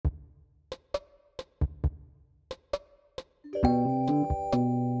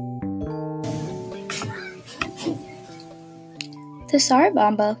The Tsar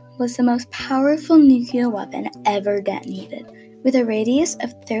Bomba was the most powerful nuclear weapon ever detonated, with a radius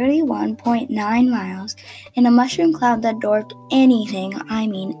of 31.9 miles and a mushroom cloud that dwarfed anything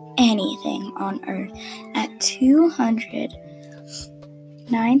on Earth at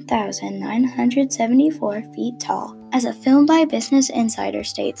 209,974 feet tall, as a film by Business Insider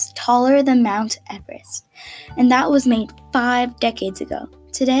states, taller than Mount Everest. And that was made 5 decades ago.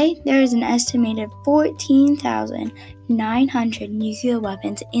 Today, there is an estimated 14,900 nuclear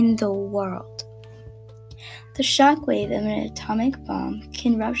weapons in the world. The shockwave of an atomic bomb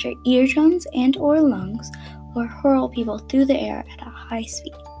can rupture eardrums and/or lungs, or hurl people through the air at a high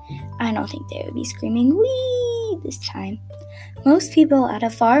speed. I don't think they would be screaming, "Whee!" this time. Most people at a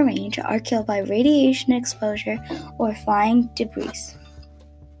far range are killed by radiation exposure or flying debris.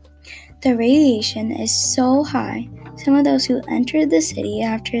 The radiation is so high, some of those who entered the city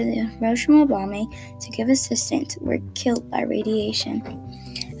after the Hiroshima bombing to give assistance were killed by radiation.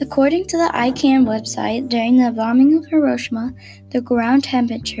 According to the ICANN website, during the bombing of Hiroshima, the ground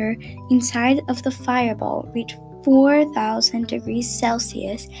temperature inside of the fireball reached 4,000 degrees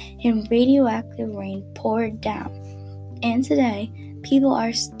Celsius and radioactive rain poured down. And today, people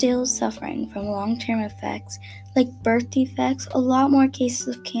are still suffering from long-term effects like birth defects, a lot more cases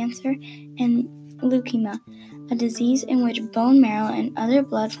of cancer, and leukemia, a disease in which bone marrow and other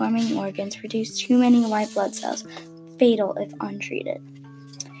blood-forming organs produce too many white blood cells, fatal if untreated.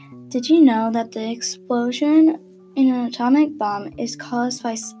 Did you know that the explosion in an atomic bomb is caused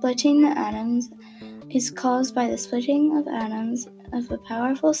by the splitting of atoms of a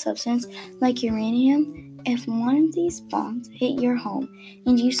powerful substance like uranium? If one of these bombs hit your home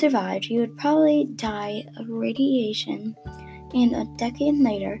and you survived, you would probably die of radiation, and a decade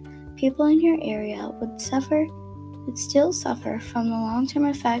later, people in your area would still suffer from the long-term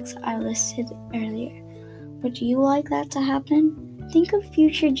effects I listed earlier. Would you like that to happen? Think of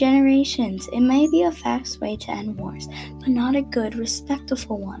future generations. It may be a fast way to end wars, but not a good,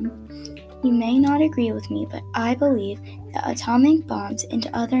 respectful one. You may not agree with me, but I believe that atomic bombs and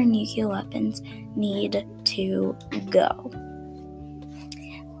other nuclear weapons need to go.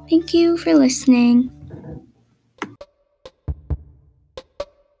 Thank you for listening.